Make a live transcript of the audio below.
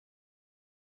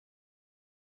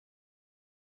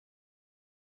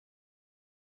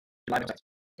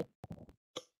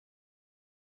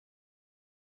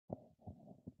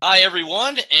Hi,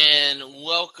 everyone, and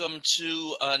welcome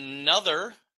to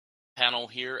another panel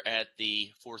here at the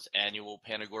 4th Annual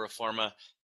Panagora Pharma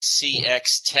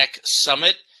CX Tech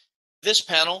Summit. This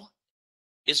panel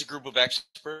is a group of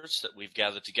experts that we've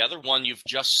gathered together. One you've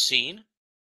just seen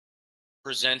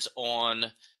present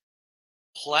on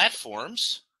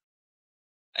platforms,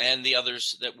 and the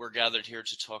others that we're gathered here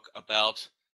to talk about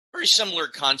very similar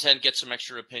content, get some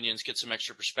extra opinions, get some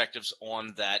extra perspectives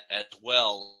on that as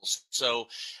well. So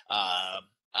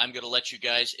I'm going to let you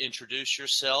guys introduce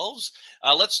yourselves.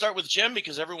 Let's start with Jim,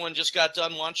 because everyone just got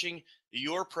done watching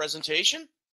your presentation.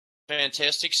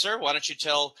 Fantastic, sir. Why don't you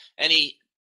tell any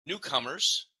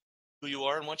newcomers who you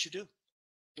are and what you do?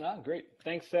 Great.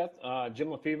 Thanks, Seth.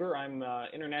 Jim Lefevre. I'm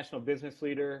International Business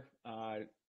Leader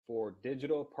for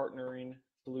Digital Partnering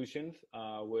Solutions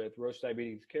with Roche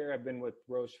Diabetes Care. I've been with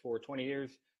Roche for 20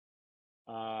 years,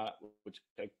 which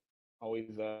I always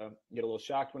get a little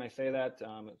shocked when I say that.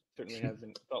 It certainly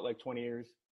hasn't felt like 20 years,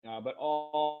 but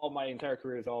all my entire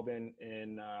career has all been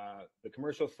in the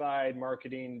commercial side,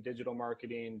 marketing, digital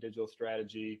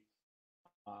strategy,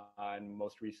 and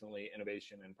most recently,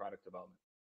 innovation and product development.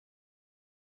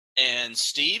 And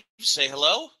Steve, say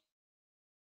hello.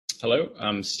 Hello,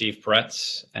 I'm Steve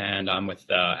Peretz, and I'm with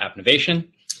Appnovation.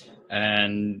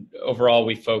 And overall,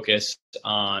 we focus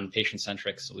on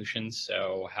patient-centric solutions,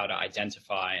 so how to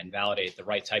identify and validate the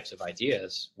right types of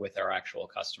ideas with our actual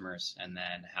customers, and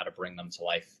then how to bring them to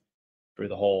life through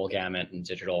the whole gamut and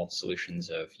digital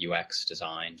solutions of UX,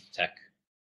 design, tech.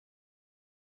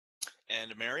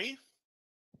 And Mary?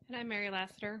 And I'm Mary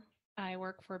Lassiter. I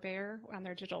work for Bayer on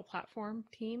their digital platform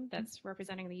team that's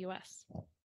representing the U.S.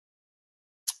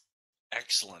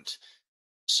 Excellent.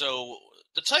 So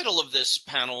the title of this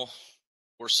panel,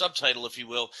 or subtitle, if you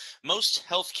will, most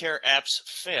healthcare apps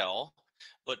fail,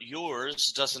 but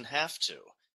yours doesn't have to.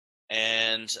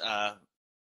 And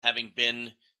having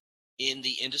been in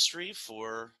the industry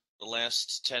for the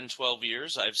last 10, 12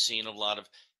 years, I've seen a lot of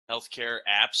healthcare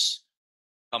apps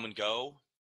come and go.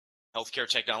 Healthcare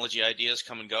technology ideas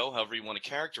come and go, however you want to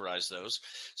characterize those.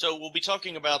 So we'll be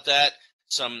talking about that,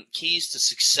 some keys to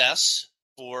success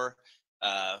for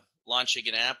launching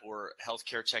an app or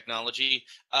healthcare technology,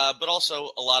 but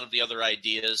also a lot of the other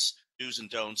ideas, do's and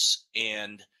don'ts,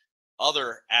 and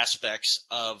other aspects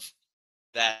of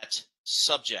that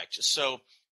subject. So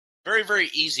very, very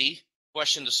easy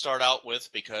question to start out with,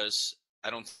 because I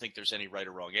don't think there's any right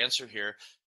or wrong answer here.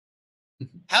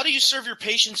 How do you serve your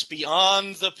patients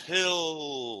beyond the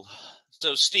pill?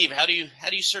 So Steve, how do you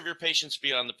serve your patients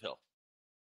beyond the pill?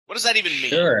 What does that even mean?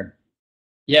 Sure.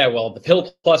 Yeah, well, the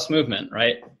pill plus movement,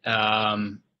 right?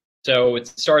 So it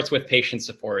starts with patient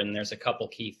support, and there's a couple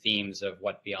key themes of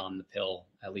what beyond the pill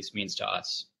at least means to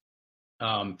us.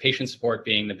 Patient support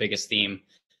being the biggest theme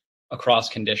across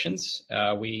conditions.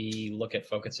 We look at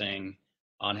focusing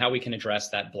on how we can address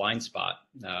that blind spot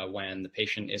when the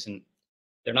patient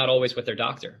they're not always with their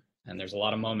doctor. And there's a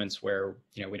lot of moments where,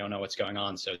 we don't know what's going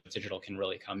on. So digital can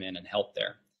really come in and help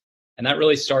there. And that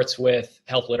really starts with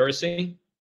health literacy.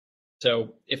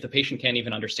 So if the patient can't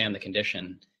even understand the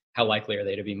condition, how likely are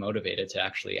they to be motivated to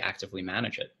actually actively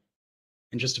manage it?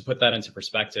 And just to put that into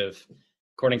perspective,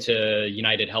 according to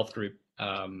United Health Group,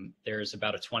 there's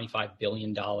about a $25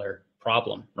 billion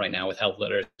problem right now with health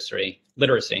literacy,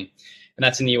 and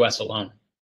that's in the US alone.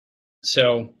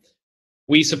 So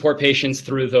we support patients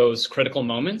through those critical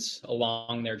moments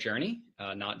along their journey,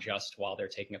 not just while they're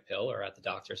taking a pill or at the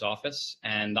doctor's office.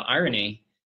 And the irony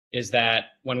is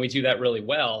that when we do that really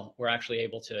well, we're actually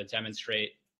able to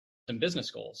demonstrate some business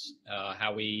goals,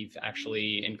 how we've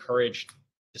actually encouraged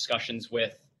discussions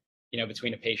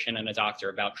between a patient and a doctor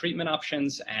about treatment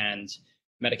options and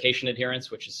medication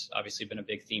adherence, which has obviously been a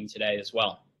big theme today as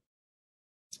well.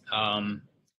 And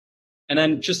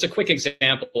then just a quick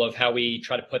example of how we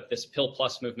try to put this pill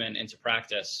plus movement into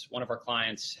practice. One of our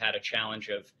clients had a challenge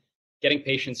of getting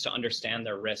patients to understand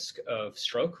their risk of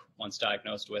stroke once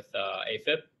diagnosed with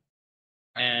AFib.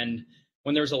 And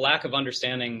when there was a lack of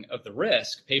understanding of the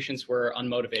risk, patients were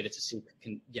unmotivated to seek,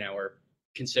 or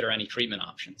consider any treatment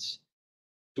options.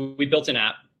 So we built an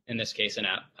app, in this case, an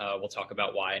app. We'll talk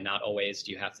about why not always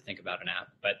do you have to think about an app,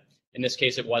 but in this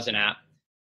case, it was an app.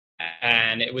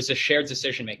 And it was a shared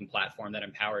decision-making platform that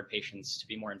empowered patients to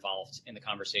be more involved in the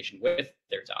conversation with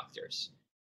their doctors.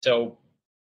 So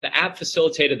the app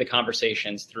facilitated the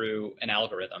conversations through an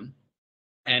algorithm,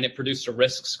 and it produced a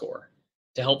risk score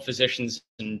to help physicians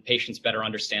and patients better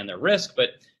understand their risk,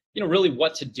 but really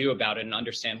what to do about it and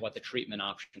understand what the treatment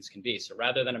options can be. So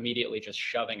rather than immediately just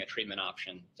shoving a treatment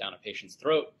option down a patient's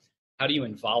throat, how do you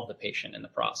involve the patient in the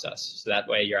process? So that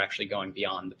way you're actually going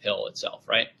beyond the pill itself,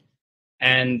 right?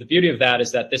 And the beauty of that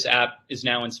is that this app is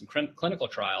now in some clinical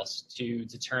trials to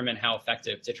determine how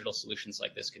effective digital solutions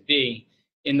like this could be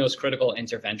in those critical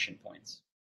intervention points.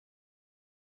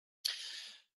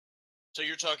 So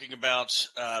you're talking about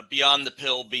beyond the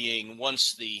pill being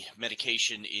once the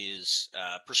medication is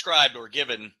prescribed or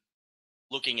given,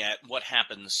 looking at what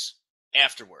happens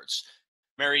afterwards.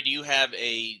 Mary, do you have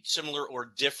a similar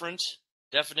or different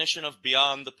definition of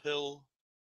beyond the pill?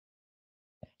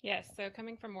 Yes. So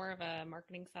coming from more of a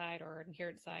marketing side or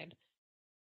adherence side,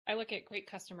 I look at great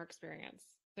customer experience.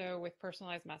 So with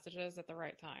personalized messages at the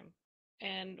right time.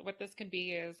 And what this could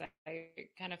be is I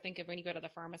kind of think of when you go to the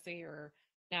pharmacy, or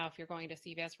now if you're going to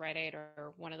CVS, Rite Aid,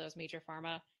 or one of those major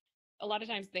pharma, a lot of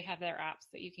times they have their apps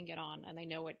that you can get on and they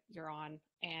know what you're on.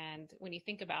 And when you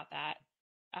think about that,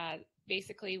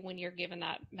 basically when you're given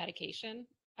that medication,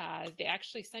 they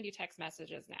actually send you text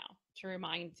messages now to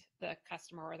remind the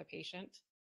customer or the patient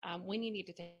when you need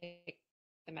to take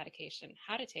the medication,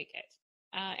 how to take it.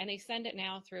 And they send it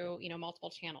now through, multiple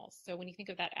channels. So when you think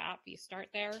of that app, you start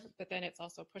there, but then it's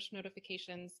also push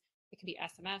notifications. It can be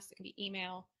SMS, it can be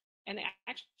email, and they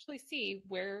actually see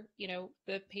where,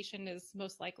 the patient is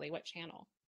most likely, what channel.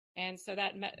 And so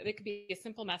that it could be a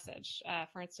simple message,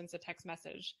 for instance, a text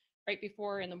message right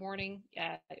before in the morning,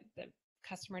 the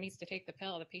customer needs to take the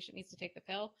pill, the patient needs to take the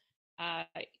pill.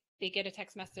 They get a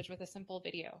text message with a simple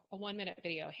video, a 1-minute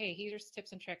video. Hey, here's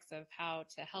tips and tricks of how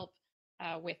to help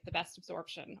with the best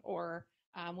absorption, or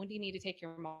when do you need to take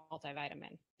your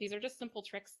multivitamin? These are just simple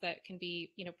tricks that can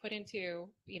be, put into,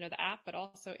 the app, but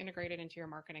also integrated into your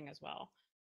marketing as well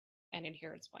and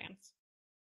adherence plans.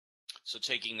 So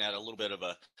taking that a little bit of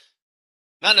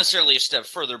not necessarily a step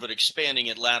further, but expanding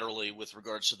it laterally with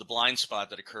regards to the blind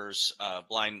spots that occurs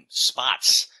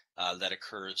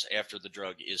after the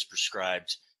drug is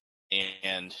prescribed,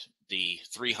 and the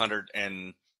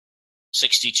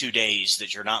 362 days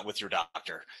that you're not with your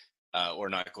doctor or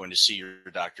not going to see your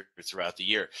doctor throughout the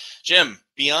year. Jim,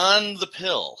 beyond the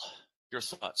pill, your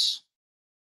thoughts?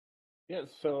 Yeah,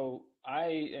 so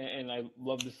I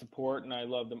love the support and I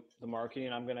love the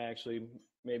marketing. I'm going to actually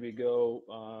maybe go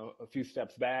a few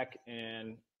steps back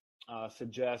and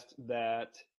suggest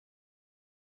that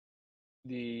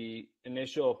the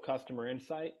initial customer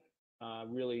insight,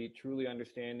 really truly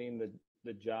understanding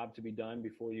the job to be done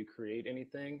before you create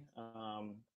anything,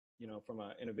 from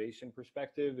an innovation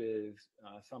perspective, is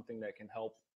something that can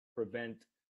help prevent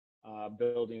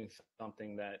building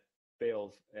something that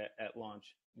fails at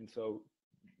launch. And so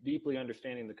deeply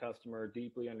understanding the customer,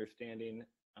 deeply understanding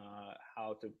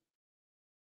how to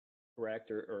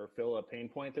correct or fill a pain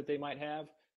point that they might have.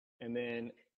 And then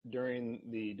during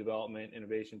the development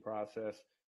innovation process,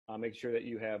 make sure that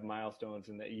you have milestones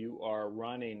and that you are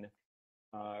running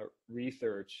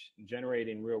research,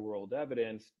 generating real world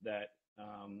evidence that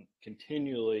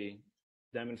continually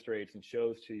demonstrates and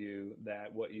shows to you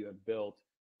that what you have built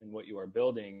and what you are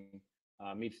building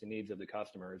meets the needs of the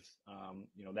customers.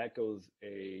 That goes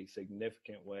a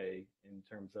significant way in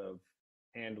terms of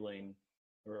handling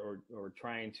or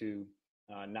trying to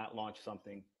not launch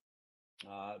something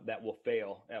that will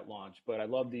fail at launch. But I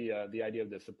love the idea of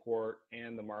the support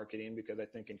and the marketing, because I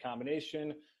think in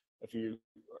combination, if you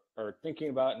are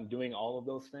thinking about and doing all of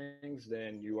those things,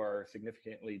 then you are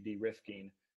significantly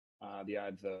de-risking the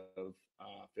odds of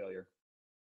failure.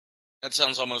 That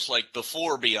sounds almost like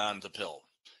before beyond the pill.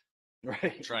 Right.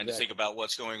 Trying exactly. to think about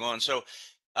what's going on. So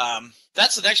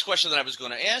that's the next question that I was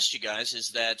going to ask you guys,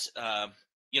 is that,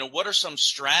 what are some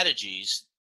strategies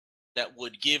that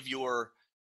would give your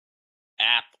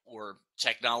app or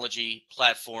technology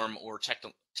platform or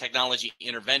technology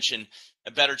intervention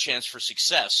a better chance for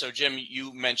success? So Jim,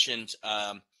 you mentioned,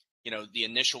 the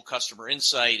initial customer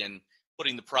insight and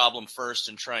putting the problem first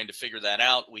and trying to figure that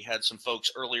out. We had some folks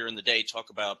earlier in the day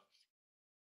talk about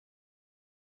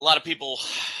a lot of people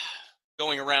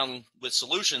going around with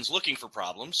solutions looking for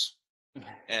problems.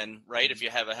 And right, if you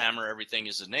have a hammer, everything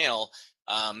is a nail.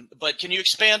 But can you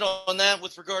expand on that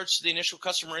with regards to the initial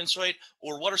customer insight,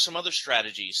 or what are some other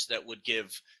strategies that would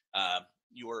give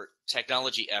your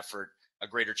technology effort a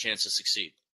greater chance to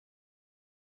succeed?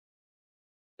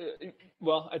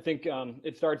 Well, I think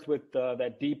it starts with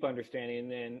that deep understanding,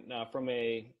 and then from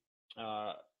a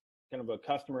kind of a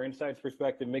customer insights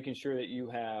perspective, making sure that you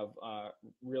have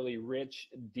really rich,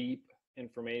 deep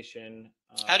information.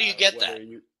 How do you get that?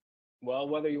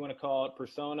 Whether you want to call it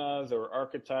personas or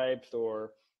archetypes,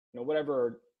 or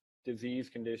whatever disease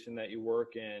condition that you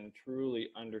work in, truly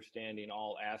understanding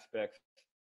all aspects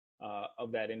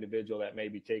of that individual that may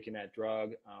be taking that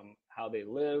drug, how they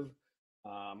live,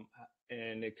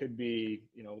 And it could be,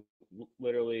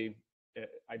 literally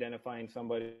identifying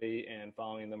somebody and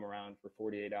following them around for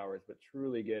 48 hours, but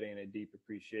truly getting a deep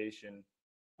appreciation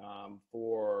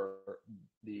for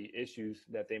the issues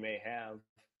that they may have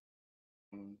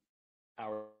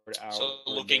hour to hour. So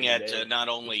or looking day to at day. not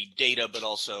only data, but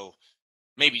also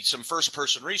maybe some first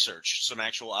person research, some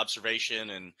actual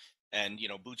observation and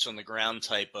boots on the ground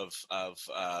type of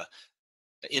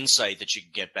insight that you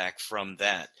can get back from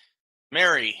that.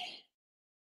 Mary,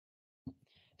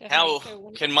 Definitely.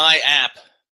 how can my app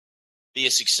be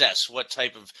a success? What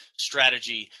type of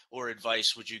strategy or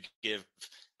advice would you give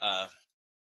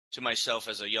to myself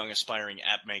as a young aspiring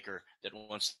app maker that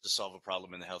wants to solve a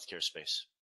problem in the healthcare space?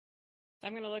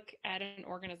 I'm going to look at an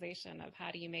organization of how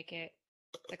do you make it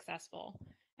successful.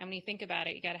 And when you think about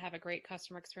it, you got to have a great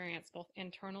customer experience, both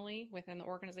internally within the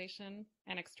organization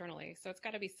and externally. So it's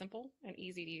got to be simple and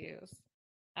easy to use.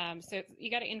 So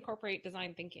you got to incorporate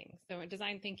design thinking. So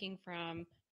design thinking from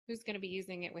who's going to be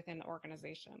using it within the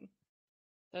organization,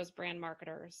 those brand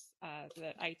marketers,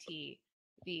 the IT,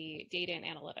 the data and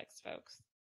analytics folks.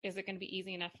 Is it going to be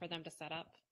easy enough for them to set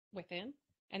up within?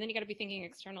 And then you got to be thinking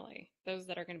externally, those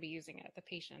that are going to be using it, the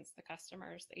patients, the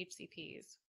customers, the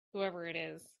HCPs, whoever it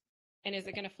is. And is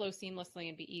it going to flow seamlessly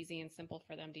and be easy and simple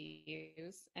for them to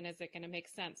use? And is it going to make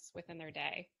sense within their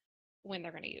day when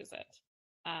they're going to use it?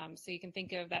 So you can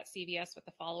think of that CVS with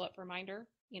the follow-up reminder.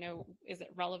 Is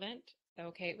it relevant?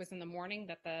 Okay, it was in the morning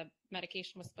that the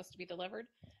medication was supposed to be delivered.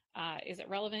 Is it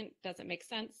relevant? Does it make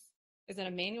sense? Is it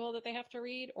a manual that they have to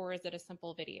read, or is it a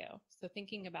simple video? So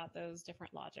thinking about those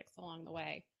different logics along the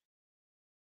way,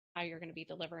 how you're going to be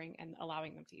delivering and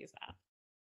allowing them to use that.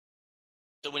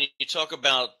 So when you talk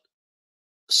about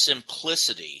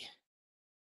simplicity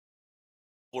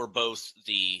for both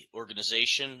the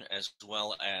organization as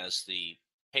well as the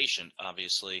patient,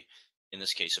 obviously, in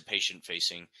this case, a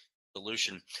patient-facing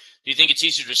solution, do you think it's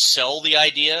easier to sell the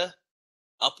idea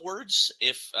upwards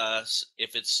if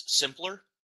it's simpler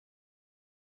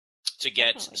to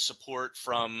get Definitely. support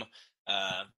from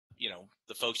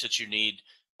the folks that you need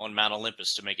on Mount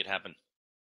Olympus to make it happen?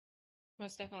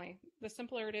 Most definitely. The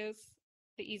simpler it is,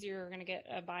 the easier you're going to get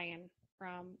a buy-in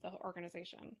from the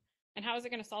organization. And how is it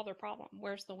going to solve their problem?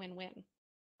 Where's the win-win?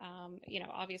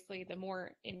 Obviously, the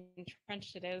more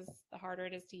entrenched it is, the harder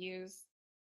it is to use,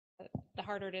 the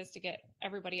harder it is to get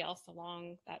everybody else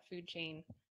along that food chain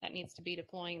that needs to be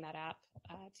deploying that app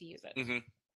to use it. Mm-hmm.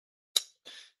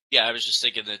 Yeah, I was just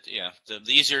thinking that,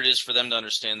 the easier it is for them to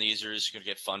understand, the easier it is you're going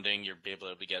to get funding, you'll be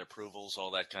able to get approvals,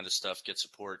 all that kind of stuff, get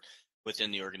support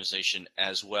within the organization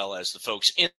as well as the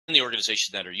folks in the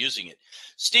organization that are using it.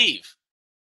 Steve,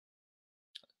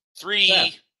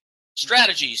 3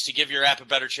 strategies to give your app a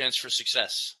better chance for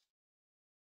success.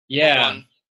 Yeah. Or 1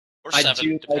 or 7, I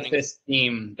do depending. like this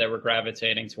theme that we're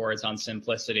gravitating towards on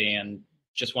simplicity, and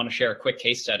just want to share a quick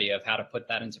case study of how to put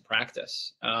that into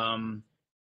practice.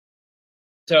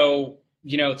 So,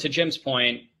 to Jim's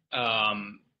point,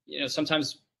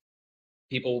 sometimes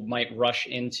people might rush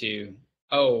into,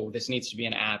 oh, this needs to be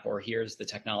an app, or here's the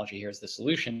technology, here's the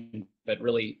solution, but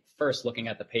really first looking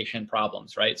at the patient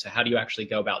problems, right? So how do you actually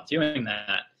go about doing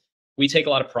that? We take a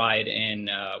lot of pride in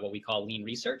what we call lean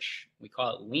research. We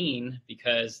call it lean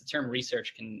because the term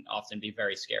research can often be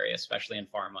very scary, especially in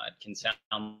pharma. It can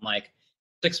sound like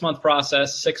 6-month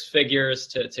process, 6 figures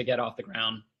to get off the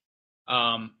ground.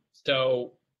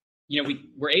 So,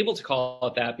 we're able to call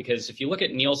it that because if you look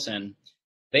at Nielsen,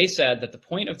 they said that the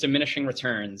point of diminishing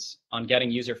returns on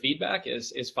getting user feedback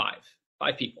is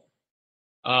 5 people.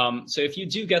 So if you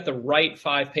do get the right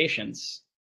 5 patients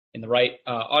in the right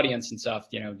audience and stuff,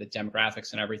 the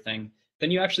demographics and everything,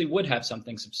 then you actually would have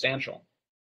something substantial.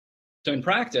 So in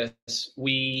practice,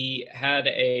 we had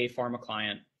a pharma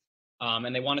client,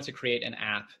 and they wanted to create an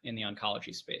app in the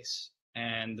oncology space.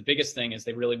 And the biggest thing is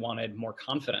they really wanted more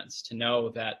confidence to know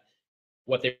that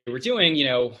what they were doing,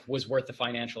 was worth the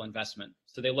financial investment.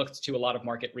 So they looked to a lot of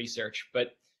market research,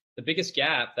 but the biggest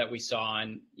gap that we saw,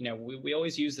 and we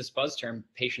always use this buzz term,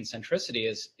 patient centricity,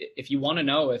 is if you want to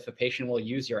know if a patient will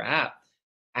use your app,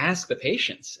 ask the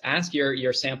patients, ask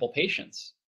your sample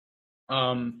patients.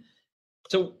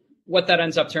 So what that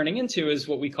ends up turning into is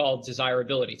what we call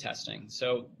desirability testing.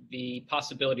 So the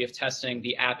possibility of testing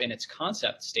the app in its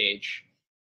concept stage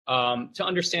to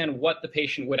understand what the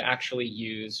patient would actually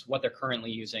use, what they're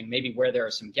currently using, maybe where there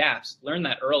are some gaps. Learn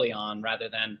that early on rather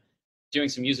than doing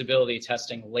some usability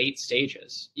testing late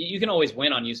stages. You can always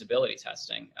win on usability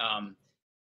testing.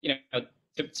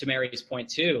 To Mary's point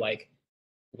too, like,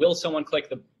 will someone click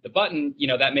the button?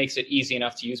 That makes it easy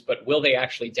enough to use, but will they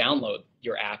actually download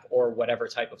your app or whatever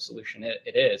type of solution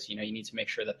it is? You need to make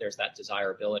sure that there's that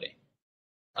desirability.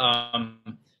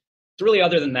 So really,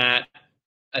 other than that,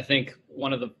 I think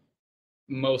one of the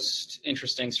most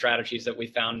interesting strategies that we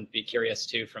found, be curious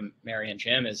too, from Mary and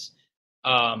Jim is,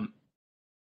 to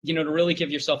really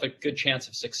give yourself a good chance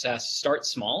of success, start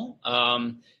small.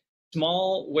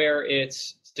 Small where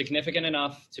it's significant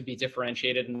enough to be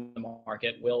differentiated in the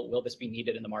market. Will this be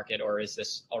needed in the market, or is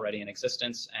this already in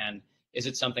existence? And is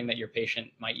it something that your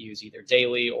patient might use either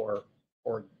daily or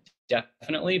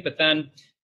definitely? But then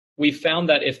we found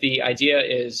that if the idea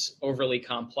is overly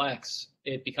complex,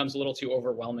 it becomes a little too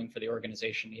overwhelming for the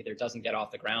organization. Either doesn't get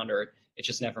off the ground or it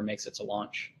just never makes it to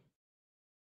launch.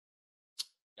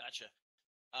 Gotcha.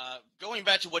 Going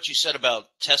back to what you said about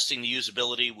testing the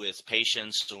usability with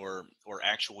patients or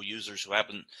actual users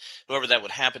whoever that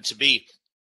would happen to be,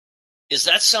 is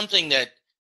that something that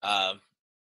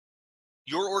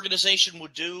your organization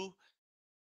would do?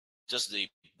 Does the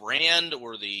brand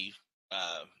or the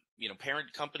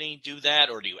parent company do that,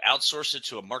 or do you outsource it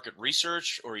to a market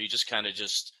research, or you just kind of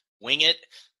just wing it?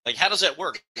 Like, how does that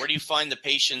work? Where do you find the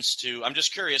patients to? I'm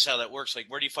just curious how that works. Like,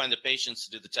 where do you find the patients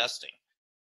to do the testing?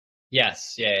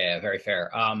 Yes, yeah, very fair.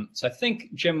 So I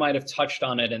think Jim might have touched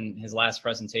on it in his last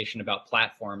presentation about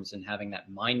platforms and having that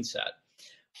mindset.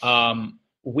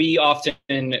 We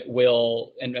often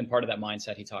will, and part of that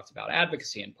mindset, he talked about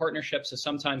advocacy and partnerships. So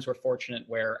sometimes we're fortunate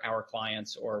where our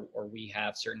clients or we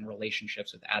have certain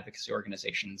relationships with advocacy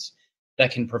organizations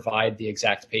that can provide the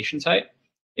exact patient type.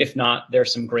 If not,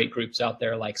 there's some great groups out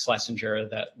there like Schlesinger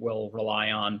that will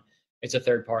rely on, it's a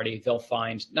third party. They'll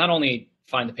not only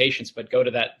find the patients, but go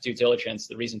to that due diligence.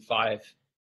 The reason 5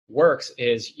 works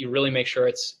is you really make sure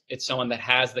it's someone that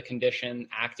has the condition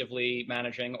actively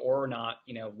managing or not,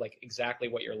 like exactly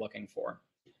what you're looking for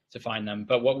to find them.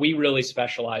 But what we really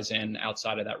specialize in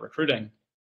outside of that recruiting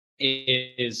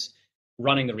is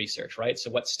running the research, right?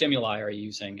 So what stimuli are you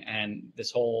using? And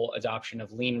this whole adoption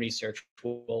of lean research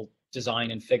will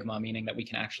design in Figma, meaning that we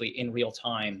can actually in real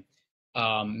time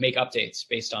make updates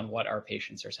based on what our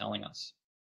patients are telling us.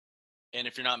 And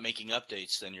if you're not making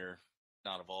updates, then you're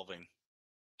not evolving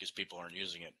because people aren't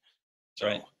using it. So,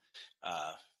 right.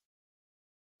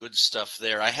 Good stuff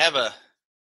there.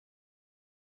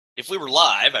 If we were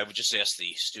live, I would just ask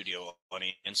the studio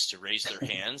audience to raise their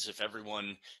hands if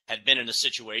everyone had been in a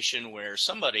situation where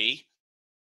somebody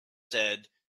said,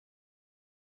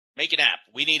 make an app.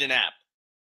 We need an app.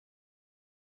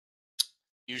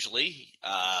 Usually,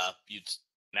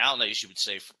 nowadays you would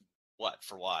say,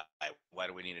 for why? Why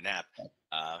do we need an app?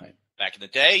 Right. Back in the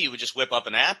day, you would just whip up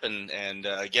an app and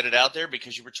get it out there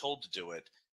because you were told to do it.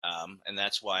 And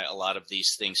that's why a lot of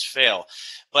these things fail.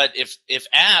 But if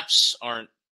apps aren't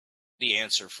the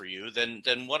answer for you,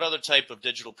 then what other type of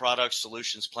digital products,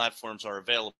 solutions, platforms are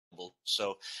available?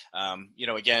 So,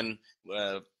 again,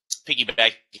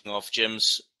 piggybacking off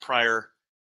Jim's prior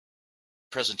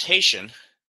presentation,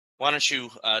 why don't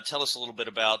you tell us a little bit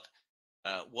about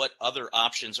what other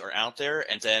options are out there,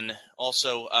 and then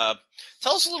also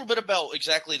tell us a little bit about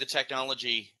exactly the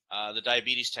technology, the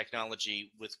diabetes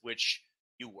technology with which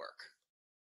you work.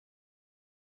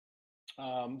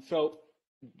 So,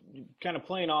 kind of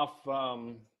playing off,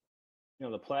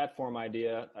 the platform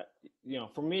idea.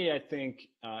 For me, I think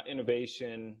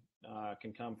innovation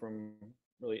can come from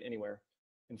really anywhere,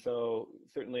 and so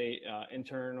certainly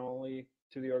internally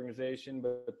to the organization,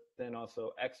 but then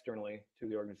also externally to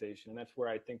the organization. And that's where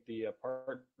I think the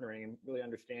partnering and really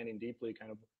understanding deeply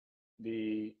kind of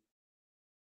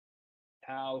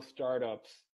how startups,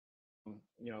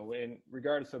 in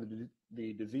regardless of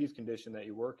the disease condition that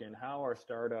you work in, how are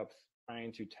startups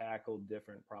trying to tackle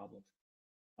different problems,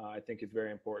 I think is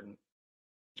very important,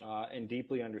 and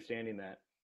deeply understanding that.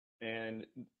 And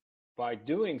by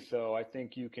doing so, I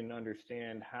think you can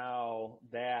understand how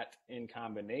that, in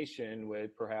combination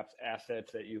with perhaps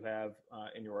assets that you have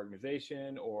in your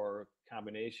organization or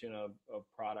combination of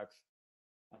products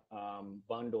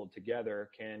bundled together,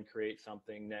 can create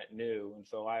something net new. And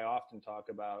so I often talk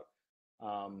about,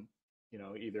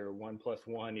 either 1 +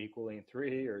 1 =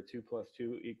 3 or 2 +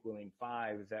 2 =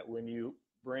 5, is that when you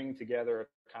bring together a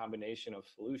combination of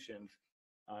solutions,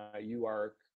 you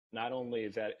are not only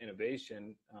is that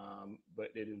innovation, but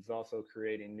it is also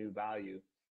creating new value.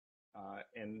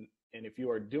 And if you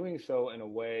are doing so in a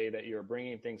way that you're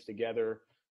bringing things together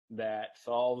that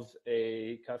solves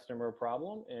a customer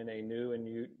problem in a new and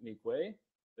unique way,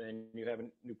 then you have a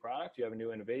new product, you have a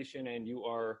new innovation, and you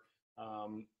are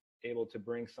able to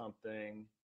bring something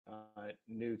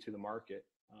new to the market.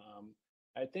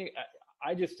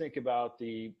 I just think about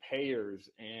the payers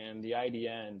and the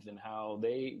IDNs and how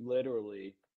they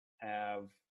literally have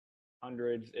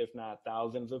hundreds, if not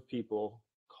thousands, of people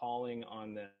calling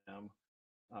on them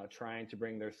trying to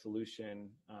bring their solution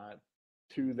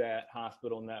to that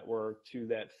hospital network, to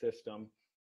that system,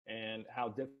 and how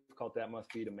difficult that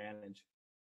must be to manage.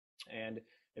 And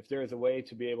if there is a way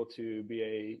to be able to be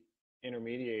a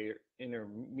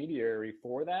intermediary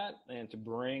for that, and to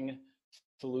bring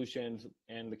solutions,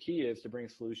 and the key is to bring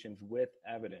solutions with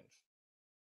evidence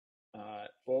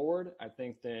forward, I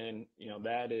think then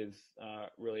that is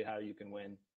really how you can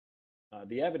win.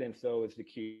 The evidence, though, is the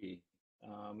key,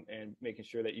 and making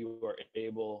sure that you are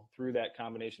able, through that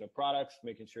combination of products,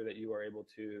 making sure that you are able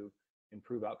to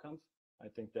improve outcomes. I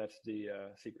think that's the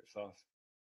secret sauce.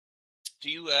 Do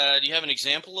you have an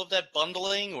example of that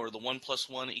bundling, or the 1 +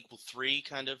 1 = 3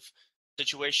 kind of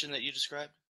situation that you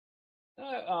described?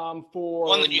 For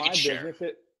one that you my could share.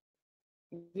 business,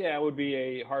 it would be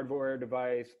a hardware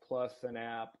device plus an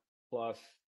app plus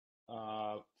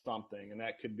something, and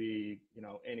that could be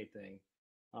anything.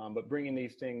 But bringing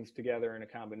these things together in a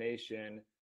combination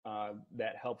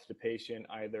that helps the patient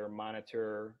either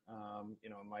monitor,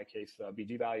 in my case,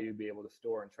 BG value, be able to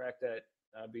store and track that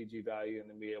BG value, and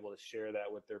then be able to share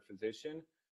that with their physician,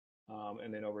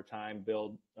 and then over time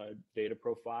build a data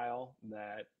profile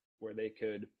where they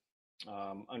could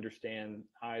understand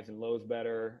highs and lows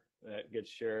better, that gets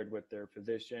shared with their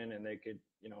physician, and they could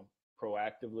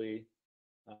proactively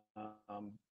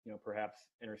perhaps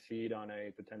intercede on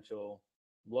a potential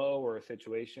low or a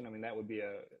situation. I mean, that would be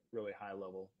a really high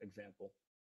level example.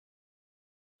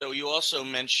 So you also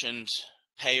mentioned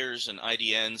payers and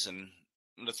IDNs, and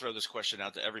I'm going to throw this question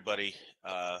out to everybody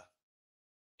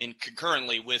in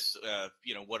concurrently with,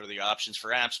 what are the options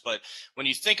for apps? But when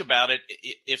you think about it,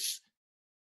 if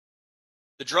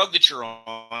the drug that you're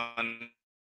on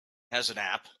has an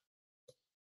app,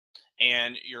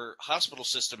 and your hospital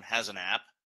system has an app,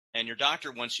 and your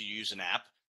doctor wants you to use an app,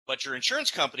 but your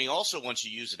insurance company also wants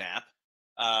you to use an app,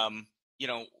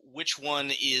 which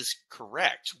one is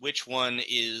correct? Which one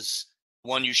is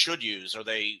one you should use? Are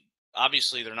they,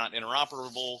 obviously they're not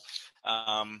interoperable.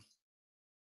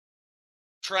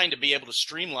 Trying to be able to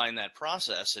streamline that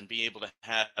process and be able to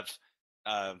have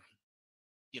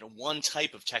one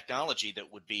type of technology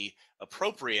that would be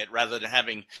appropriate, rather than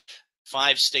having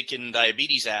 5 stinking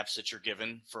diabetes apps that you're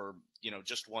given for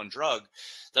just one drug,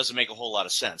 doesn't make a whole lot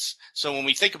of sense. So when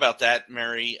we think about that,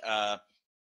 Mary, what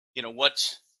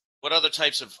other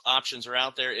types of options are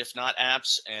out there if not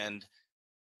apps, and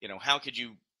how could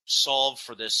you solve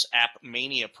for this app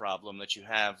mania problem that you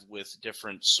have with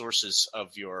different sources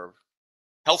of your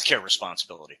healthcare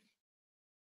responsibility?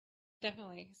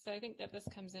 Definitely. So I think that this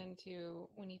comes into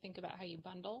when you think about how you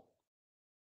bundle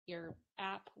your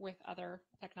app with other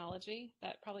technology,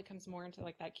 that probably comes more into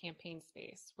like that campaign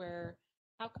space, where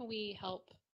how can we help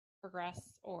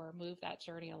progress or move that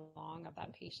journey along of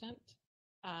that patient?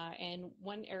 And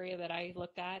one area that I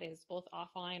looked at is both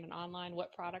offline and online,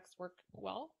 what products work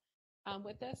well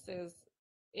with this is,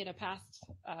 in a past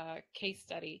case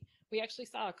study, we actually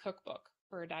saw a cookbook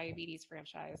for a diabetes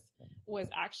franchise was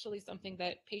actually something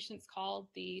that patients called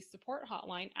the support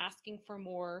hotline asking for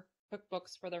more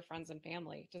cookbooks for their friends and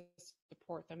family to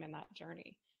support them in that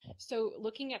journey. So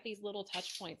looking at these little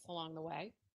touch points along the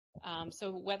way,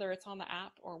 so whether it's on the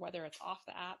app or whether it's off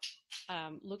the app,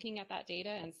 looking at that data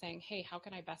and saying, hey, how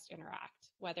can I best interact?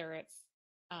 Whether it's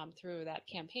through that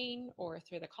campaign or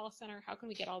through the call center, how can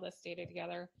we get all this data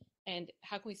together? And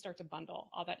how can we start to bundle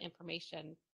all that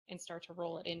information and start to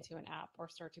roll it into an app, or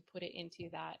start to put it into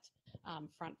that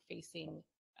front-facing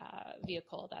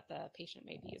vehicle that the patient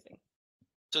may be using?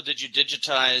 So did you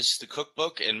digitize the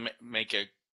cookbook and make a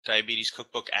diabetes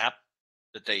cookbook app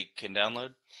that they can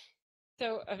download?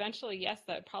 So eventually, yes,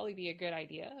 that'd probably be a good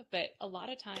idea. But a lot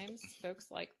of times folks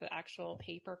like the actual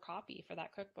paper copy for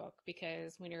that cookbook,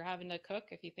 because when you're having to cook,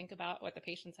 if you think about what the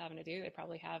patient's having to do, they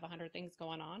probably have 100 things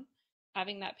going on.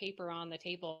 Having that paper on the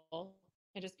table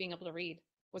and just being able to read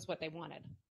was what they wanted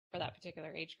for that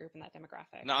particular age group and that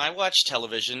demographic. Now, I watch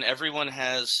television. Everyone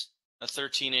has a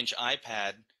 13-inch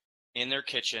iPad in their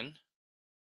kitchen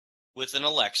with an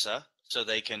Alexa, so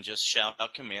they can just shout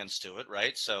out commands to it,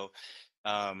 right? So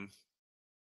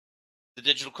the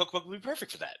digital cookbook would be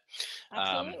perfect for that.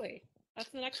 Absolutely. That's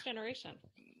the next generation.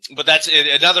 But that's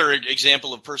another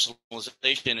example of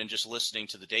personalization and just listening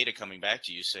to the data coming back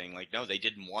to you saying, like, no, they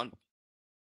didn't want,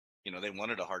 they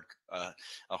wanted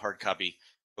a hard copy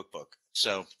cookbook.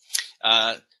 So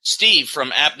Steve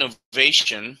from App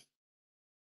Novation,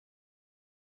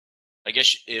 I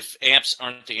guess if apps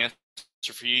aren't the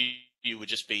answer for you, you would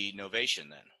just be Novation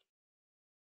then.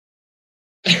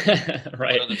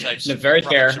 Right. What other types No, of very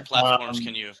products fair. or platforms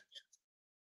can you?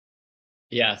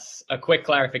 Yes, a quick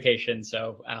clarification.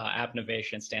 So App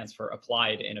Innovation stands for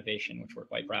Applied Innovation, which we're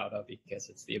quite proud of because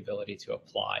it's the ability to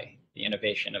apply the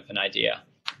innovation of an idea.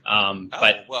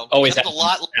 But well, always sounds a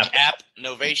lot like app. app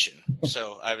innovation.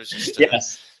 So I was just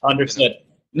Yes, understood.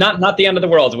 Not the end of the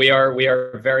world. We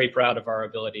are very proud of our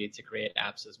ability to create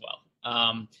apps as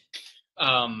well.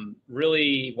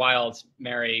 Really wild,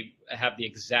 Mary, have the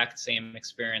exact same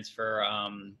experience for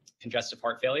congestive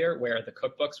heart failure, where the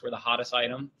cookbooks were the hottest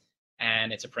item,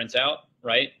 and it's a printout,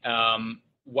 right?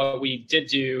 What we did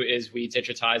do is we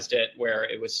digitized it where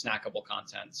it was snackable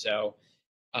content. So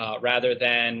rather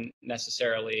than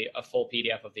necessarily a full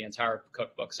PDF of the entire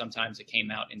cookbook, sometimes it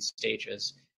came out in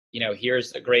stages.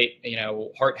 Here's a great,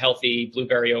 heart healthy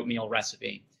blueberry oatmeal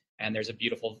recipe. And there's a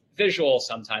beautiful visual,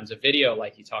 sometimes a video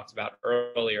like you talked about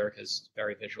earlier, because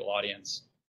very visual audience.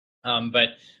 But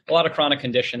a lot of chronic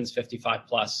conditions, 55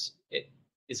 plus,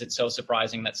 is it so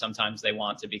surprising that sometimes they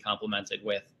want to be complemented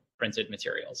with printed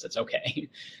materials? It's okay.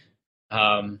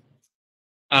 I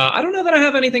don't know that I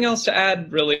have anything else to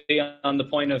add really on the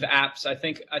point of apps. I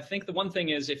think the one thing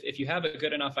is if you have a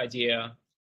good enough idea,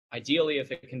 ideally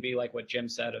if it can be like what Jim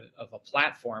said of a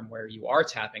platform where you are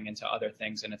tapping into other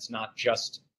things and it's not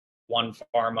just one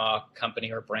pharma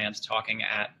company or brand talking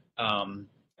at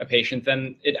a patient,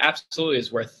 then it absolutely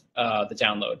is worth the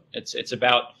download. It's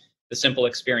about the simple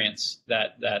experience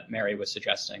that Mary was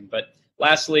suggesting. But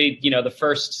lastly, the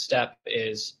first step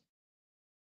is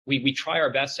we try our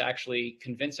best to actually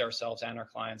convince ourselves and our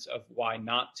clients of why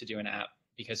not to do an app,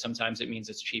 because sometimes it means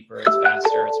it's cheaper, it's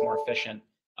faster, it's more efficient.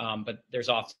 But there's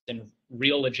often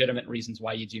real legitimate reasons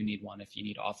why you do need one. If you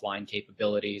need offline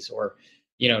capabilities or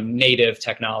native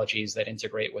technologies that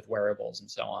integrate with wearables and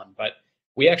so on. But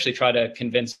we actually try to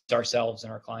convince ourselves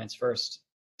and our clients first,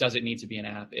 does it need to be an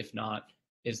app? If not,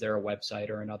 is there a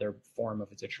website or another form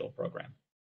of a digital program?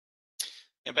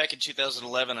 And back in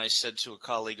 2011, I said to a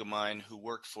colleague of mine who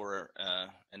worked for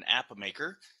an app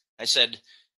maker, I said,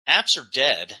 apps are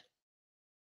dead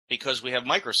because we have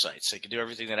microsites. They can do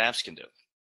everything that apps can do.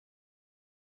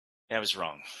 I was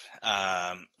wrong.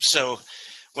 So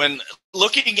when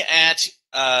looking at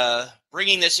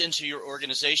bringing this into your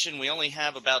organization, we only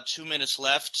have about 2 minutes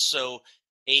left. So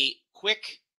a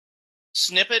quick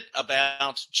snippet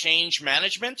about change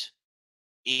management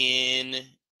in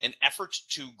an effort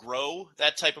to grow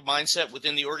that type of mindset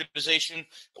within the organization,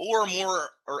 or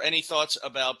any thoughts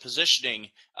about positioning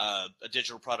a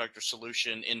digital product or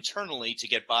solution internally to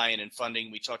get buy-in and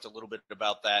funding. We talked a little bit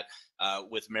about that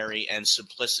with Mary and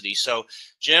Simplicity. So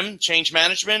Jim, change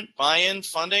management, buy-in,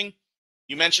 funding,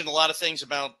 you mentioned a lot of things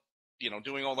about,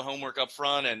 doing all the homework up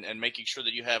front and making sure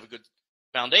that you have a good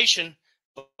foundation,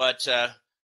 but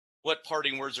what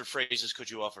parting words or phrases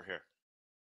could you offer here?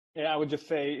 Yeah, I would just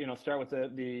say, start with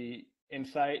the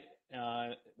insight,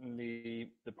 the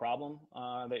problem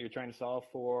that you're trying to solve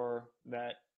for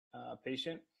that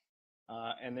patient,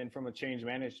 and then from a change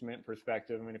management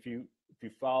perspective, I mean, if you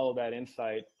follow that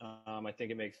insight, I think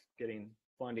it makes getting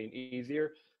funding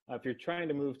easier. If you're trying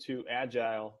to move to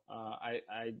agile,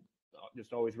 I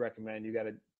just always recommend you got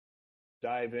to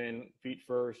dive in feet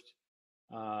first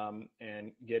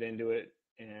and get into it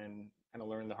and kind of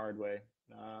learn the hard way.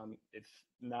 It's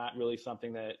not really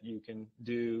something that you can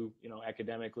do,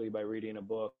 academically by reading a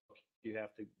book. You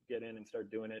have to get in and start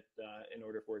doing it in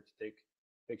order for it to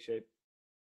take shape.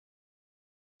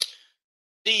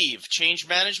 Steve, change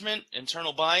management,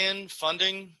 internal buy-in,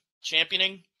 funding,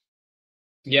 championing.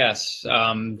 Yes,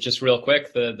 just real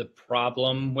quick, the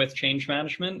problem with change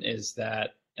management is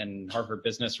that, and Harvard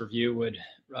Business Review would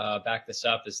back this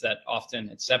up, is that often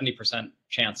it's 70%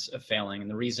 chance of failing. And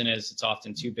the reason is it's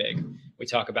often too big. We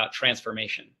talk about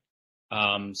transformation,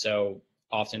 so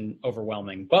often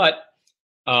overwhelming. But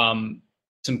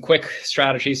some quick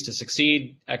strategies to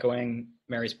succeed, echoing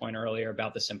Mary's point earlier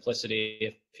about the simplicity.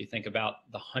 If you think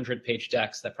about the 100-page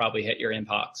decks that probably hit your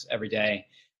inbox every day,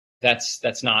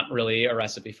 that's not really a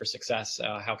recipe for success.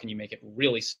 How can you make it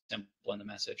really simple in the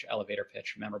message, elevator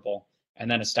pitch, memorable, and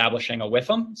then establishing a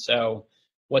WIFM? So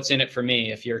what's in it for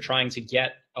me? If you're trying to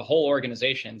get a whole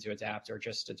organization to adapt or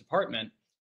just a department,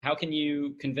 how can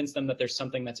you convince them that there's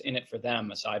something that's in it for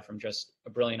them aside from just a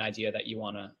brilliant idea that you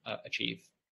want to achieve?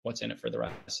 What's in it for the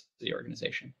rest of the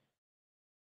organization?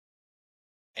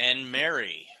 And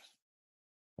Mary.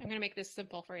 I'm going to make this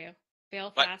simple for you.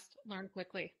 Fail fast, learn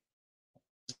quickly.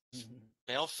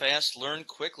 Fail fast, learn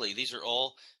quickly. These are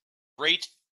all great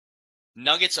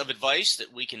nuggets of advice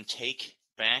that we can take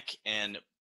back and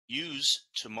use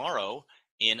tomorrow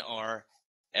in our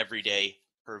everyday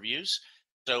purviews.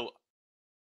 So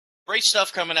great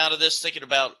stuff coming out of this, thinking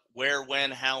about where,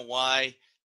 when, how, why.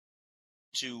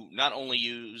 to not only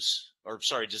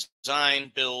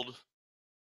design, build,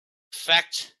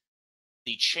 affect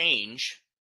the change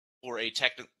for a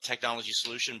technology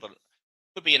solution, but it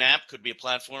could be an app, could be a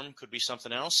platform, could be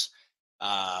something else.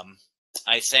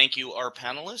 I thank you, our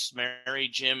panelists, Mary,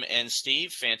 Jim, and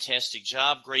Steve. Fantastic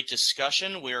job. Great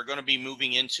discussion. We are going to be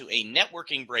moving into a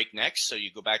networking break next. So you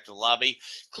go back to the lobby,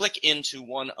 click into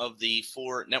one of the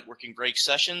 4 networking break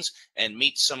sessions, and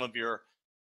meet some of your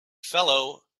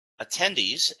fellow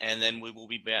attendees. And then we will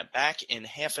be back in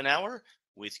half an hour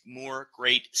with more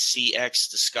great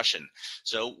CX discussion.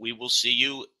 So we will see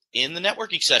you in the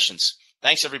networking sessions.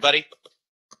 Thanks, everybody.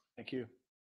 Thank you.